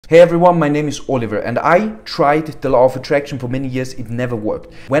Hey everyone, my name is Oliver and I tried the law of attraction for many years. It never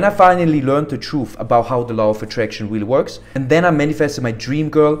worked. When I finally learned the truth about how the law of attraction really works, and then I manifested my dream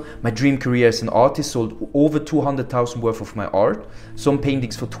girl, my dream career as an artist, sold over 200,000 worth of my art, some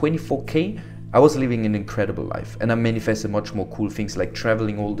paintings for 24K. I was living an incredible life and I manifested much more cool things like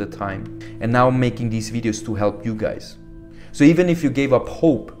traveling all the time. And now I'm making these videos to help you guys. So even if you gave up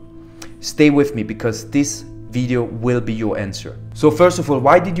hope, stay with me because this video will be your answer. So first of all,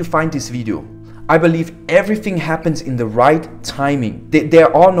 why did you find this video? I believe everything happens in the right timing.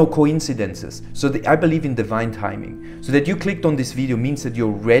 There are no coincidences. So I believe in divine timing. So that you clicked on this video means that you're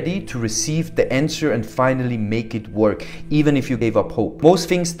ready to receive the answer and finally make it work, even if you gave up hope. Most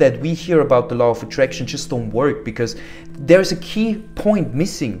things that we hear about the law of attraction just don't work because there's a key point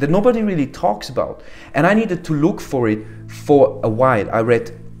missing that nobody really talks about. And I needed to look for it for a while. I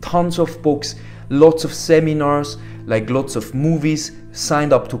read tons of books, lots of seminars, like lots of movies,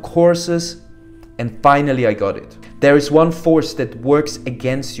 signed up to courses, and finally I got it. There is one force that works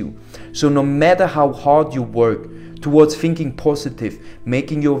against you. So no matter how hard you work towards thinking positive,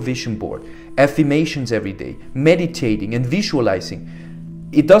 making your vision board, affirmations every day, meditating and visualizing,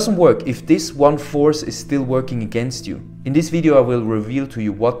 it doesn't work if this one force is still working against you. In this video I will reveal to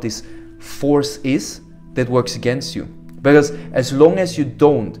you what this force is that works against you. Because as long as you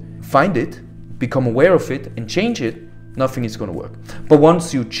don't find it, become aware of it and change it, nothing is going to work. But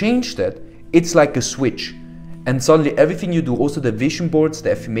once you change that, it's like a switch. And suddenly everything you do, also the vision boards,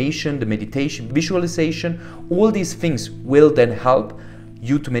 the affirmation, the meditation, visualization, all these things will then help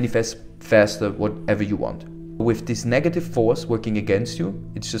you to manifest faster whatever you want. With this negative force working against you,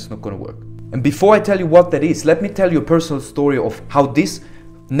 it's just not going to work. And before I tell you what that is, let me tell you a personal story of how this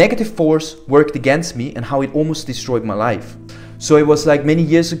negative force worked against me and how it almost destroyed my life. So it was like many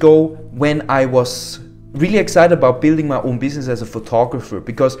years ago when I was really excited about building my own business as a photographer,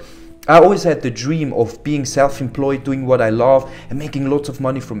 because I always had the dream of being self-employed, doing what I love and making lots of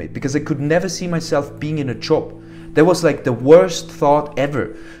money from it, because I could never see myself being in a job. That was like the worst thought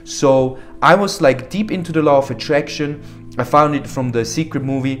ever. So I was like deep into the law of attraction. I found it from the Secret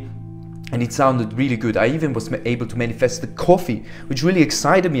movie and it sounded really good. I even was able to manifest the coffee, which really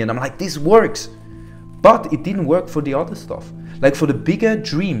excited me, and I'm like, this works. But it didn't work for the other stuff. Like for the bigger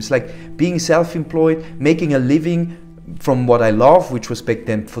dreams, like being self-employed, making a living from what I love, which was back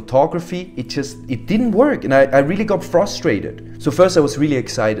then photography, it didn't work. And I really got frustrated. So first I was really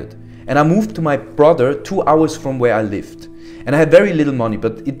excited. And I moved to my brother 2 hours from where I lived. And I had very little money,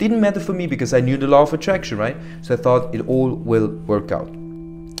 but it didn't matter for me because I knew the law of attraction, right? So I thought it all will work out,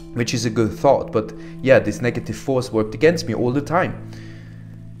 which is a good thought. But yeah, this negative force worked against me all the time.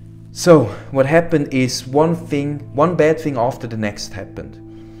 So what happened is one bad thing after the next happened.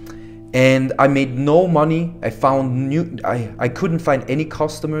 And I made no money. I couldn't find any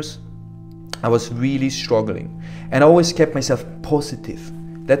customers. I was really struggling. And I always kept myself positive.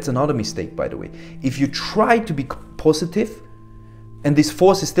 That's another mistake, by the way. If you try to be positive and this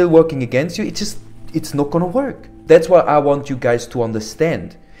force is still working against you, it's not gonna work. That's what I want you guys to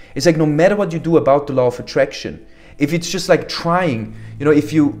understand. It's like no matter what you do about the law of attraction, if it's just like trying, you know,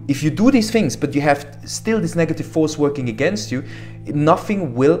 if you do these things, but you have still this negative force working against you,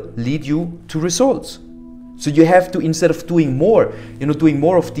 nothing will lead you to results. So you have to, instead of doing more, doing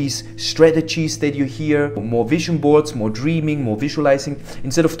more of these strategies that you hear, more vision boards, more dreaming, more visualizing,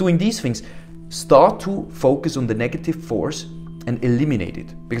 instead of doing these things, start to focus on the negative force and eliminate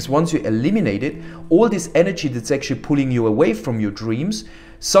it. Because once you eliminate it, all this energy that's actually pulling you away from your dreams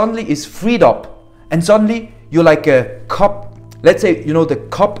suddenly is freed up. And suddenly you're like a cup. Let's say, the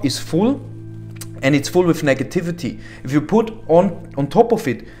cup is full and it's full with negativity. If you put on top of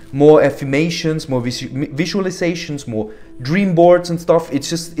it more affirmations, more visualizations, more dream boards and stuff,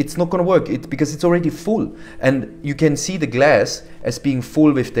 it's not gonna work because it's already full. And you can see the glass as being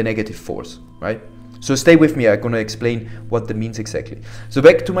full with the negative force, right? So stay with me, I'm gonna explain what that means exactly. So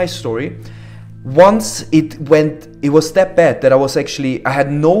back to my story. Once it was that bad that I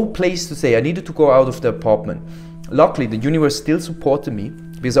had no place to stay. I needed to go out of the apartment. Luckily, the universe still supported me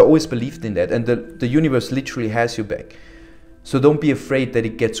because I always believed in that. And the universe literally has your back. So don't be afraid that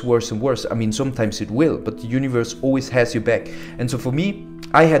it gets worse and worse. I mean, sometimes it will, but the universe always has your back. And so for me,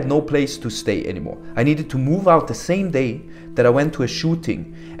 I had no place to stay anymore. I needed to move out the same day that I went to a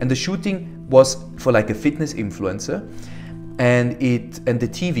shooting. And the shooting was for like a fitness influencer. And the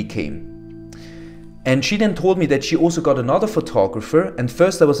TV came. And she then told me that she also got another photographer. And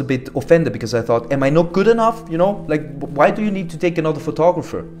first I was a bit offended because I thought, am I not good enough? Like, why do you need to take another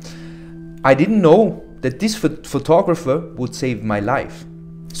photographer? I didn't know that this photographer would save my life.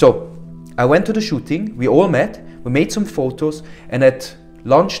 So I went to the shooting, we all met, we made some photos, and at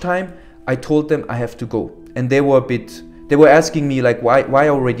Lunchtime, I told them I have to go. And they were asking me like, why I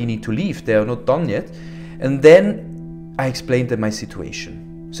already need to leave? They are not done yet. And then I explained them my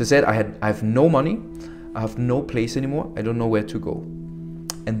situation. So I said, I have no money, I have no place anymore, I don't know where to go.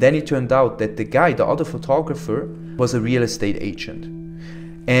 And then it turned out that the guy, the other photographer, was a real estate agent.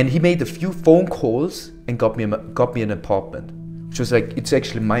 And he made a few phone calls and got me an apartment. Which was like, it's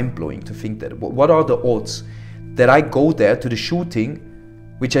actually mind-blowing to think that. What are the odds that I go there to the shooting,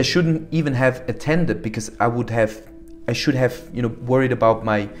 which I shouldn't even have attended because I should have, you know, worried about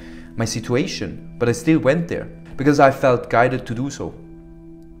my situation, but I still went there because I felt guided to do so.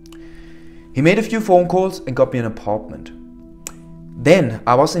 He made a few phone calls and got me an apartment. Then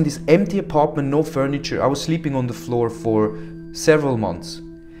I was in this empty apartment, no furniture. I was sleeping on the floor for several months.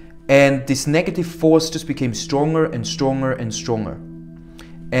 And this negative force just became stronger and stronger and stronger.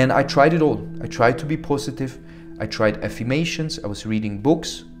 And I tried it all. I tried to be positive. I tried affirmations. I was reading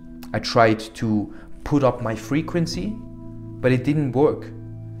books. I tried to put up my frequency, but it didn't work.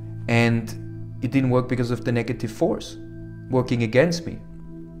 And it didn't work because of the negative force working against me.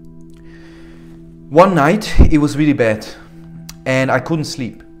 One night, it was really bad and I couldn't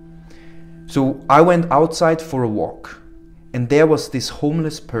sleep. So I went outside for a walk. And there was this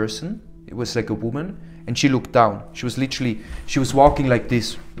homeless person, it was like a woman, and she looked down. She was walking like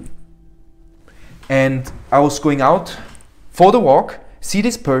this. And I was going out for the walk, see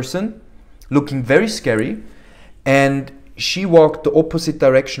this person looking very scary, and she walked the opposite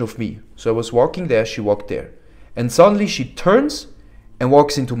direction of me. So I was walking there, she walked there. And suddenly she turns and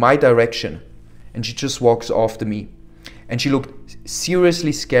walks into my direction, and she just walks after me. And she looked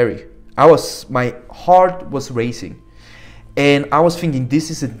seriously scary. My heart was racing. And I was thinking,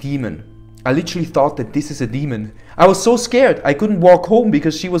 this is a demon. I literally thought that this is a demon. I was so scared. I couldn't walk home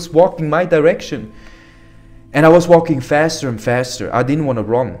because she was walking my direction. And I was walking faster and faster. I didn't want to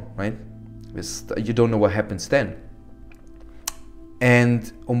run, right? Because you don't know what happens then. And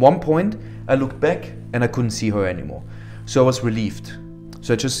on one point, I looked back and I couldn't see her anymore. So I was relieved.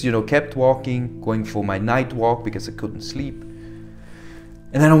 So I just, kept walking, going for my night walk because I couldn't sleep.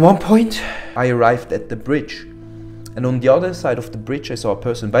 And then at one point, I arrived at the bridge. And on the other side of the bridge, I saw a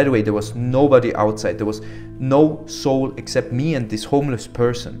person. By the way, there was nobody outside. There was no soul except me and this homeless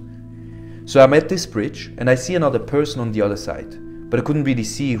person. So I'm at this bridge and I see another person on the other side, but I couldn't really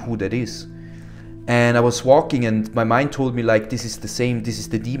see who that is. And I was walking and my mind told me like, this is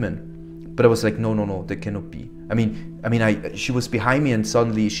the demon. But I was like, no, that cannot be. She was behind me and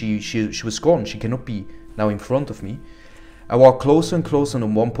suddenly she was gone. She cannot be now in front of me. I walked closer and closer, and at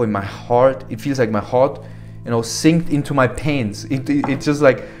one point it feels like my heart, sinked into my pants. It's just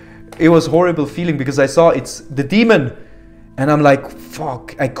like, it was a horrible feeling because I saw it's the demon. And I'm like,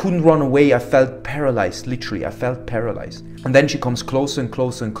 fuck, I couldn't run away. I felt paralyzed, literally, I felt paralyzed. And then she comes closer and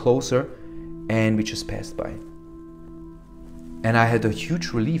closer and closer, and we just passed by. And I had a huge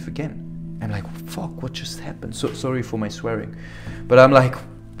relief again. I'm like, fuck, what just happened? So sorry for my swearing. But I'm like,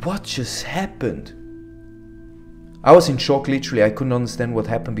 what just happened? I was in shock, literally. I couldn't understand what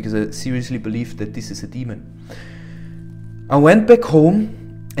happened because I seriously believed that this is a demon. I went back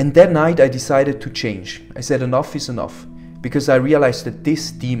home, and that night I decided to change. I said enough is enough, because I realized that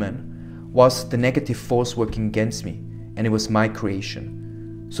this demon was the negative force working against me, and it was my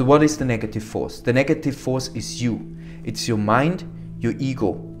creation. So what is the negative force? The negative force is you. It's your mind, your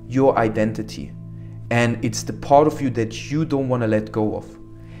ego, your identity. And it's the part of you that you don't want to let go of.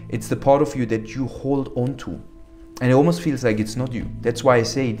 It's the part of you that you hold on to. And it almost feels like it's not you. That's why I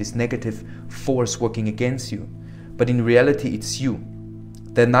say this negative force working against you. But in reality, it's you.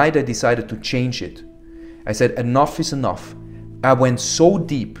 That night I decided to change it. I said, enough is enough. I went so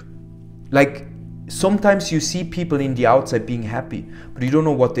deep. Like, sometimes you see people in the outside being happy, but you don't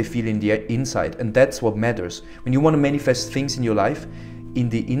know what they feel in the inside. And that's what matters. When you want to manifest things in your life, in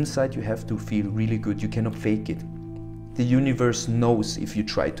the inside you have to feel really good. You cannot fake it. The universe knows if you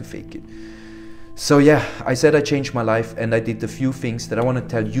try to fake it. So yeah, I said I changed my life, and I did a few things that I want to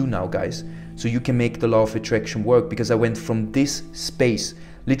tell you now, guys, so you can make the law of attraction work, because I went from this space,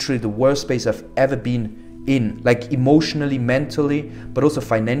 literally the worst space I've ever been in, like emotionally, mentally, but also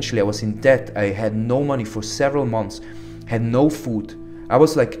financially. I was in debt. I had no money for several months, had no food. I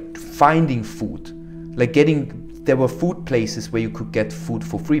was like finding food, like there were food places where you could get food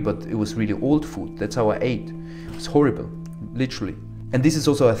for free, but it was really old food. That's how I ate. It was horrible, literally. And this is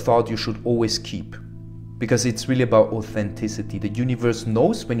also a thought you should always keep, because it's really about authenticity. The universe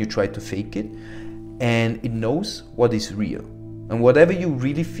knows when you try to fake it, and it knows what is real. And whatever you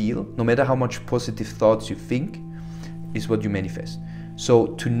really feel, no matter how much positive thoughts you think, is what you manifest. So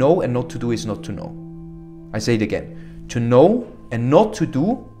to know and not to do is not to know. I say it again. To know And not to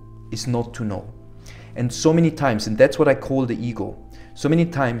do is not to know. And so many times, and that's what I call the ego, so many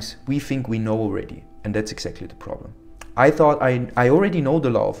times we think we know already, and that's exactly the problem. I thought I already know the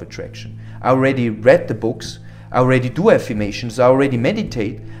law of attraction. I already read the books, I already do affirmations, I already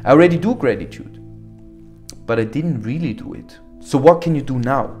meditate, I already do gratitude. But I didn't really do it. So what can you do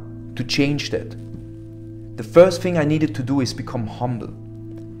now to change that? The first thing I needed to do is become humble.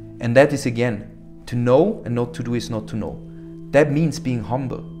 And that is, again, to know and not to do is not to know. That means being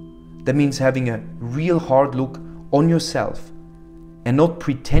humble. That means having a real hard look on yourself and not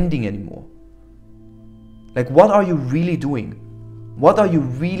pretending anymore. Like, what are you really doing? What are you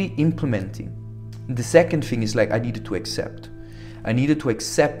really implementing? And the second thing is, like, I needed to accept. I needed to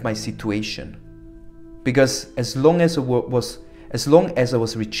accept my situation. Because as long as I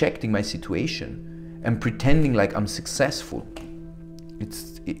was rejecting my situation and pretending like I'm successful,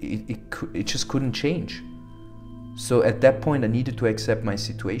 it just couldn't change. So at that point, I needed to accept my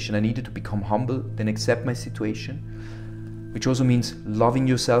situation. I needed to become humble, then accept my situation, which also means loving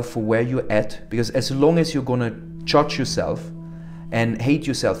yourself for where you're at. Because as long as you're gonna judge yourself and hate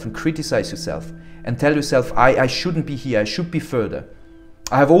yourself and criticize yourself and tell yourself, I shouldn't be here, I should be further.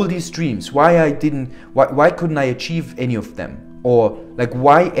 I have all these dreams, why couldn't I achieve any of them? Or like,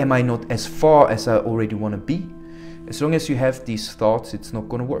 why am I not as far as I already want to be? As long as you have these thoughts, it's not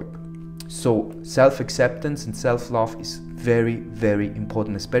going to work. So self-acceptance and self-love is very, very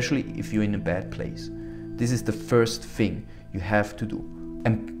important, especially if you're in a bad place. This is the first thing you have to do.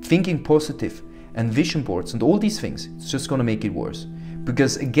 And thinking positive and vision boards and all these things, it's just going to make it worse.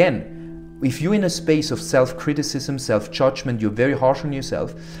 Because again, if you're in a space of self-criticism, self-judgment, you're very harsh on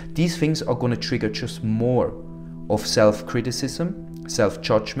yourself, these things are going to trigger just more of self-criticism,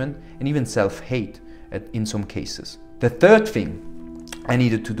 self-judgment, and even self-hate in some cases. The third thing I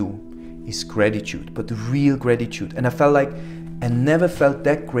needed to do is gratitude, but real gratitude. And I felt like I never felt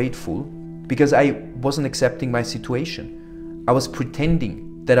that grateful because I wasn't accepting my situation. I was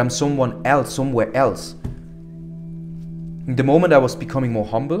pretending that I'm someone else, somewhere else. In the moment I was becoming more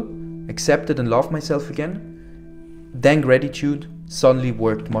humble, accepted and loved myself again, then gratitude suddenly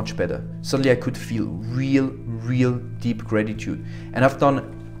worked much better. Suddenly I could feel real deep gratitude. And I've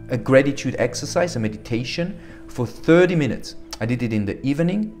done a gratitude exercise, a meditation for 30 minutes. I did it in the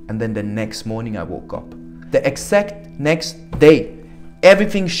evening, and then the next morning I woke up. The exact next day,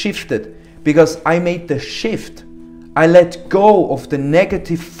 everything shifted because I made the shift. I let go of the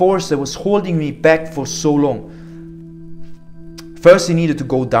negative force that was holding me back for so long. First, it needed to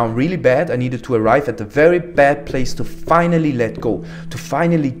go down really bad. I needed to arrive at a very bad place to finally let go, to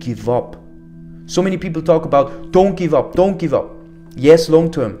finally give up. So many people talk about, don't give up, don't give up. Yes,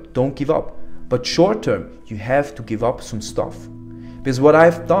 long term, don't give up. But short term, you have to give up some stuff. Because what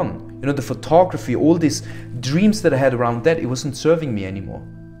I've done, you know, the photography, all these dreams that I had around that, it wasn't serving me anymore.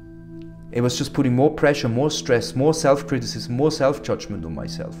 It was just putting more pressure, more stress, more self-criticism, more self-judgment on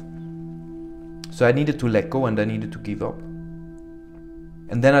myself. So I needed to let go and I needed to give up.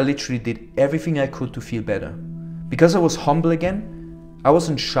 And then I literally did everything I could to feel better. Because I was humble again, I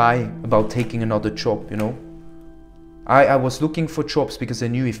wasn't shy about taking another job, you know. I was looking for jobs because I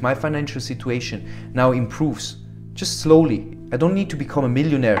knew if my financial situation now improves, just slowly, I don't need to become a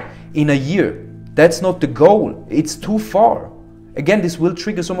millionaire in a year. That's not the goal. It's too far. Again, this will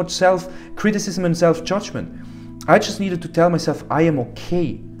trigger so much self-criticism and self-judgment. I just needed to tell myself, I am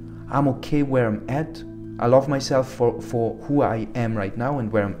okay. I'm okay where I'm at. I love myself for who I am right now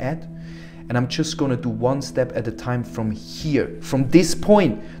and where I'm at. And I'm just going to do one step at a time from here, from this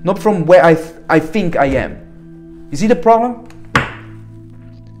point, not from where I think I am. You see the problem?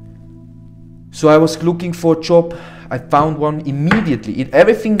 So I was looking for a job. I found one immediately.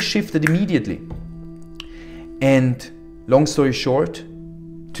 Everything shifted immediately. And long story short,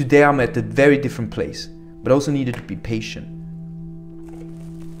 today I'm at a very different place, but I also needed to be patient.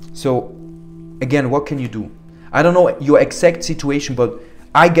 So again, what can you do? I don't know your exact situation, but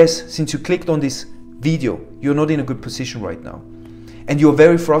I guess since you clicked on this video, you're not in a good position right now. And you're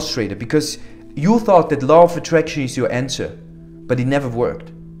very frustrated because you thought that law of attraction is your answer, but it never worked.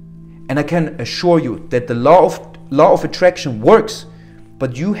 And I can assure you that the law of attraction works,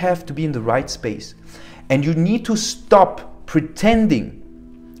 but you have to be in the right space. And you need to stop pretending.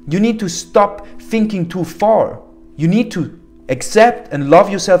 You need to stop thinking too far. You need to accept and love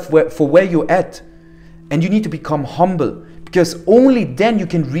yourself for where you're at. And you need to become humble, because only then you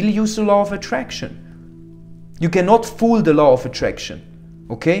can really use the law of attraction. You cannot fool the law of attraction,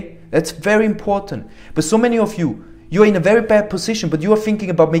 okay? That's very important. But so many of you, you're in a very bad position, but you are thinking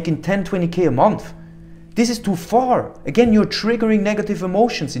about making 10, 20K a month. This is too far. Again, you're triggering negative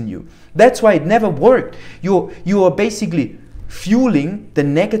emotions in you. That's why it never worked. You are basically fueling the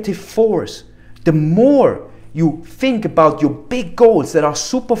negative force. The more you think about your big goals that are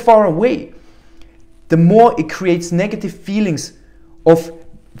super far away, the more it creates negative feelings of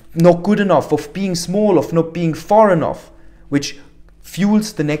not good enough, of being small, of not being far enough, which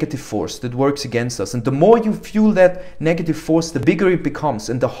fuels the negative force that works against us. And the more you fuel that negative force, the bigger it becomes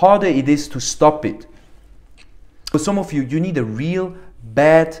and the harder it is to stop it. For some of you, you need a real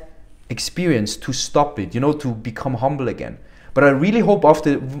bad experience to stop it, you know, to become humble again. But I really hope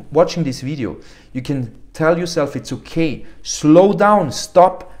after watching this video, you can tell yourself it's okay. Slow down,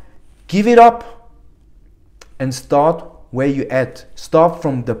 stop, give it up, and start where you're at. Start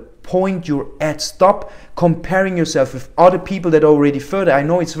from the point you're at. Stop comparing yourself with other people that are already further. I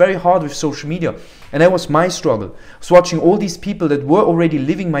know it's very hard with social media, and that was my struggle. I was watching all these people that were already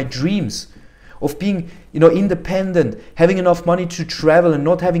living my dreams of being, you know, independent, having enough money to travel and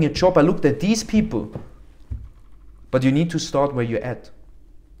not having a job. I looked at these people. But you need to start where you're at.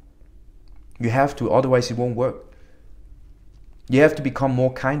 You have to, otherwise it won't work. You have to become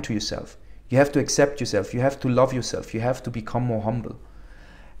more kind to yourself. You have to accept yourself. You have to love yourself. You have to become more humble.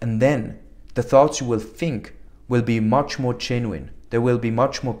 And then the thoughts you will think will be much more genuine. They will be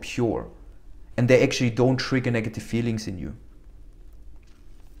much more pure. And they actually don't trigger negative feelings in you.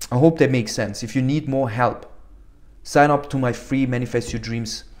 I hope that makes sense. If you need more help, sign up to my free Manifest Your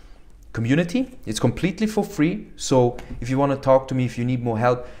Dreams community. It's completely for free. So if you want to talk to me, if you need more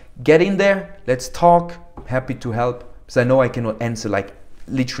help, get in there. Let's talk. I'm happy to help, because I know I cannot answer like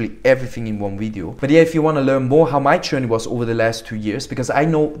literally everything in one video. But yeah, if you want to learn more how my journey was over the last 2 years, because I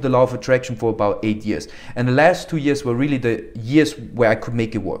know the law of attraction for about 8 years, and the last 2 years were really the years where I could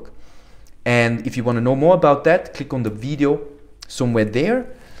make it work. And if you want to know more about that, click on the video somewhere there,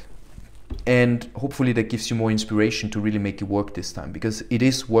 and hopefully that gives you more inspiration to really make it work this time, because it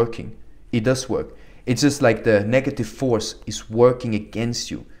is working. It does work. It's just like the negative force is working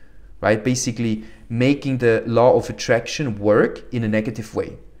against you, right? Basically making the law of attraction work in a negative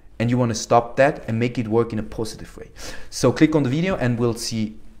way. And you want to stop that and make it work in a positive way. So click on the video and we'll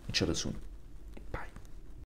see each other soon.